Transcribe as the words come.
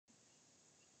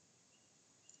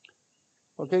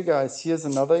Okay guys, here's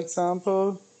another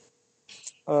example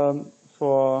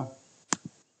for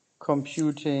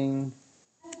computing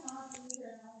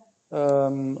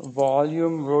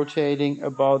volume rotating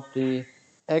about the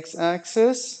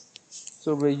x-axis.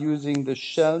 So we're using the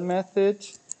shell method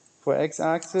for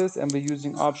x-axis, and we're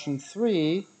using option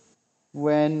 3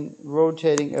 when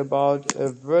rotating about a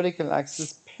vertical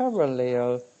axis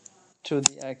parallel to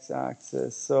the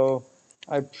x-axis. So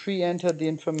I pre-entered the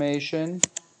information.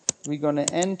 We're gonna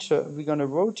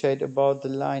rotate about the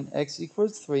line x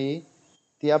equals 3.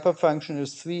 The upper function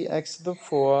is 3x to the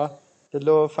 4, the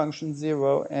lower function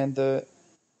 0, and the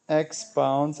x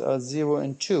bounds are 0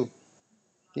 and 2,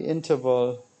 the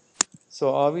interval. So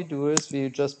all we do is we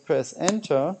just press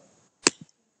enter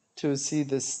to see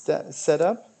the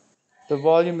setup. The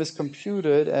volume is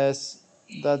computed as,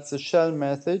 that's the shell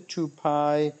method, 2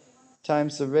 pi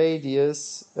times the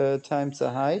radius times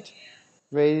the height.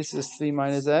 Radius is 3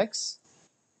 minus x,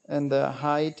 and the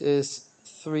height is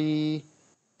 3x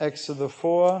to the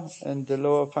 4, and the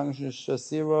lower function is just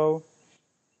 0.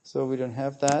 So we don't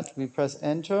have that. We press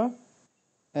enter,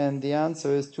 and the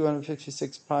answer is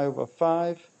 256 pi over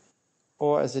 5,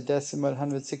 or as a decimal,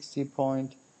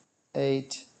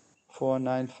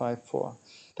 160.84954.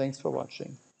 Thanks for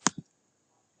watching.